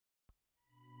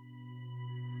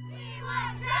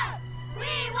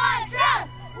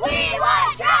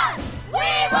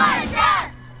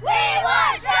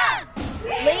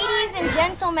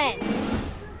gentlemen,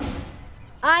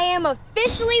 I am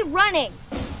officially running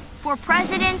for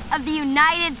President of the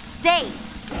United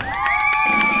States.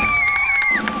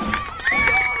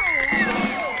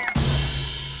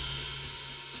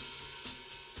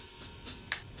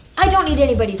 I don't need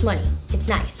anybody's money. It's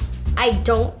nice. I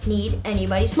don't need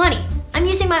anybody's money. I'm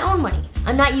using my own money.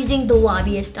 I'm not using the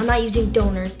lobbyist. I'm not using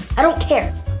donors. I don't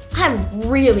care. I'm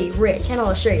really rich, and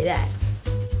I'll show you that.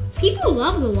 People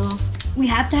love the wall. We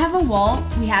have to have a wall,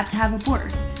 we have to have a border.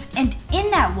 And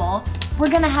in that wall, we're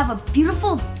gonna have a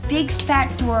beautiful, big,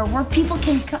 fat door where people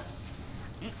can come.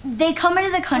 They come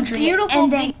into the country. A beautiful, and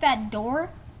big, fat door?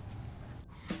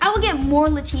 I will get more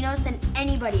Latinos than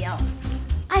anybody else.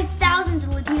 I have thousands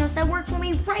of Latinos that work for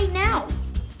me right now.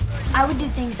 I would do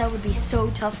things that would be so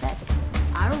tough that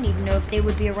I don't even know if they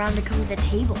would be around to come to the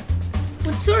table.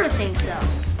 What sort of things, though?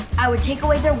 I would take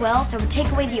away their wealth. I would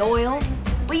take away the oil.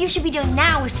 What you should be doing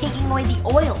now is taking away the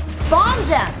oil. Bomb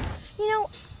them! You know,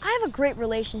 I have a great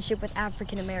relationship with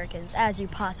African Americans, as you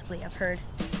possibly have heard.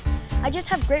 I just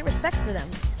have great respect for them.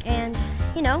 And,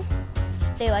 you know,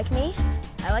 they like me,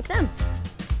 I like them.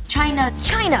 China,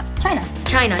 China, China,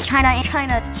 China, China, China,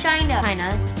 China,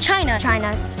 China, China,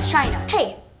 China, China.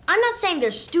 Hey, I'm not saying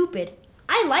they're stupid.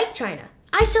 I like China.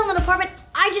 I just sold an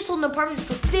apartment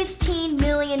for $15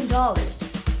 million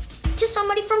to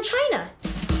somebody from China.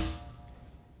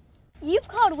 You've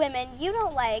called women you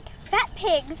don't like fat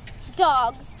pigs,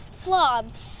 dogs,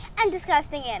 slobs, and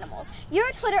disgusting animals. Your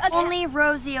Twitter account— Only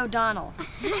Rosie O'Donnell.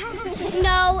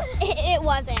 No, it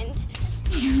wasn't.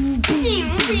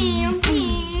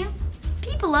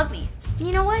 People love me.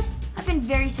 You know what? I've been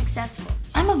very successful.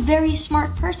 I'm a very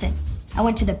smart person. I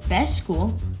went to the best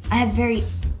school. I'm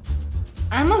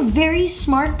a very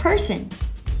smart person.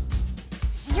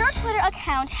 Your Twitter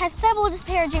account has several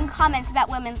disparaging comments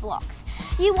about women's looks.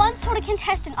 You once told a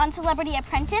contestant on Celebrity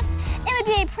Apprentice it would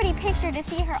be a pretty picture to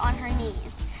see her on her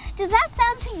knees. Does that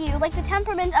sound to you like the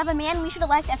temperament of a man we should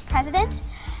elect as president?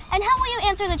 And how will you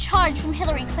answer the charge from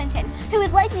Hillary Clinton, who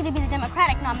is likely to be the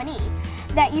Democratic nominee,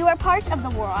 that you are part of the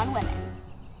war on women?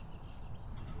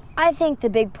 I think the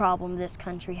big problem this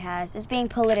country has is being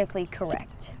politically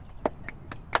correct.